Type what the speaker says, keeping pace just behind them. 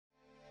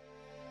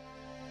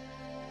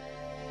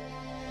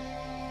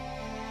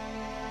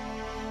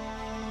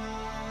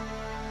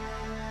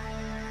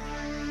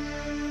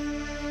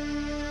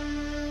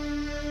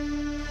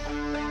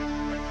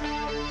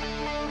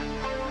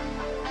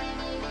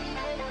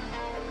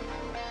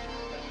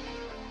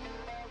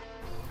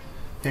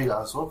Hey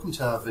guys, welcome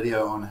to our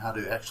video on how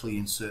to actually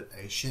insert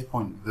a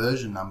SharePoint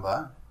version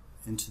number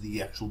into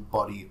the actual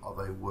body of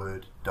a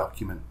Word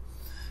document.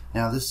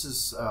 Now this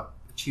is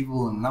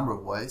achievable in a number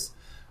of ways,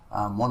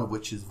 one of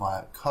which is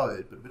via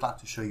code, but we'd like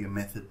to show you a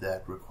method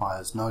that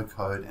requires no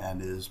code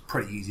and is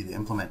pretty easy to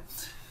implement.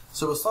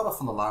 So we'll start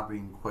off on the library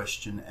in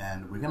question,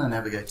 and we're going to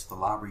navigate to the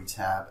library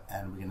tab,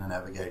 and we're going to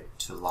navigate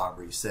to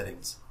library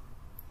settings.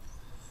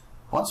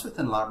 Once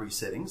within library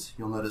settings,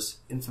 you'll notice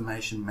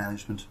information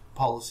management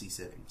policy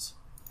settings.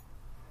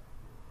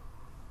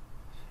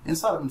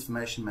 Inside of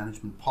information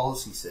management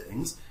policy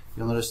settings,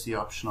 you'll notice the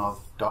option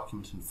of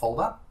document and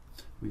folder.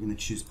 We're going to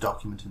choose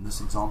document in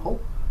this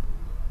example.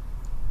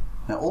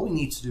 Now all we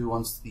need to do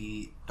once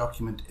the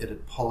document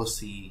edit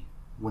policy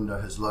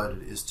window has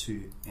loaded is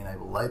to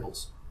enable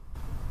labels.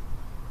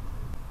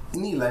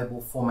 In the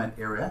label format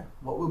area,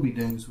 what we'll be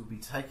doing is we'll be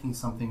taking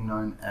something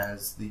known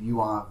as the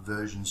UR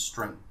version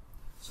string.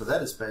 So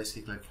that is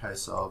basically a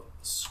case of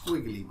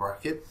squiggly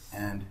bracket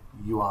and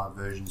UR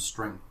version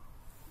string.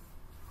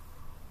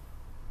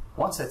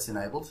 Once that's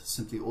enabled,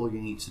 simply all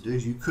you need to do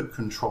is you could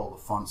control the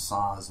font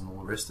size and all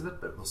the rest of it,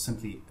 but we'll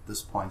simply at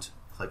this point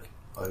click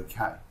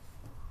OK.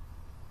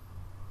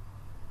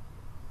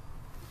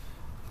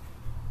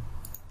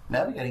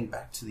 Navigating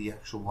back to the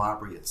actual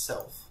library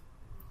itself,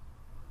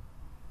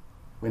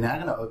 we're now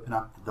going to open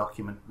up the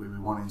document where we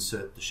want to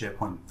insert the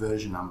SharePoint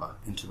version number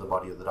into the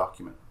body of the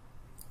document.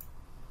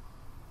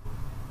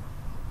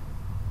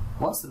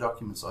 Once the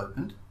document's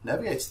opened,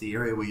 navigate to the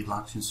area where you'd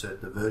like to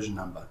insert the version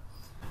number.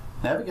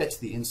 Navigate to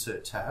the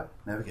Insert tab,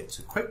 navigate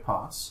to Quick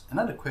Parts, and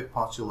under Quick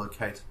Parts you'll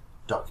locate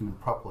Document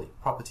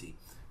Property.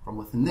 From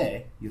within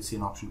there, you'll see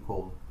an option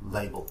called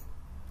Label.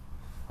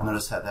 And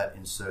notice how that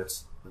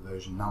inserts the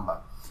version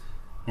number.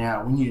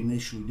 Now, when you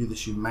initially do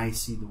this, you may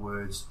see the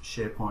words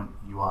SharePoint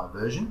UR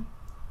version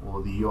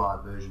or the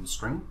UR version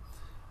string.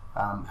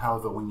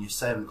 However, when you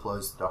save and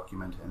close the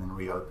document and then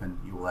reopen,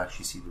 you will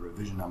actually see the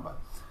revision number.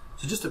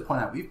 So just to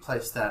point out, we've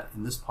placed that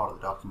in this part of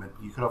the document.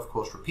 You could, of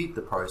course, repeat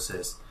the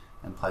process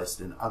and place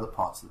it in other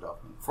parts of the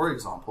document. For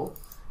example,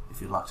 if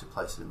you'd like to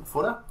place it in the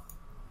footer,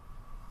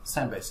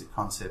 same basic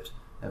concept,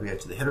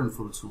 navigate to the Header and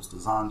Footer Tools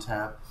Design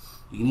tab.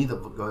 You can either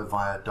go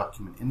via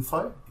Document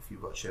Info, if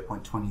you've got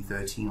SharePoint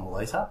 2013 or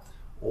later,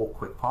 or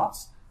Quick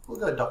Parts. We'll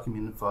go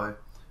Document Info,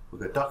 we'll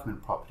go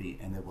Document Property,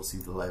 and then we'll see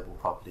the Label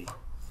Property.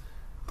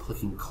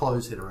 Clicking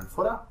Close Header and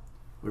Footer,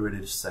 we're ready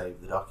to save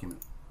the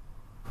document.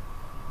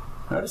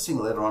 Noticing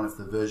later on if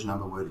the version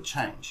number were to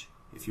change,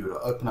 if you were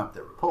to open up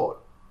that report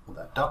or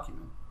that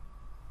document,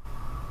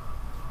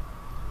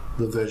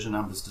 the version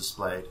number is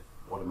displayed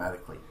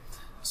automatically.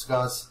 So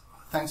guys,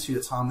 thanks for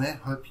your time there.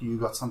 Hope you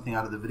got something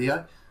out of the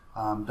video.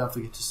 Don't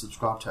forget to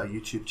subscribe to our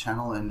YouTube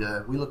channel, and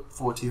we look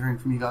forward to hearing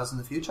from you guys in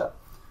the future.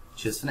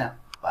 Cheers for now.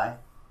 Bye.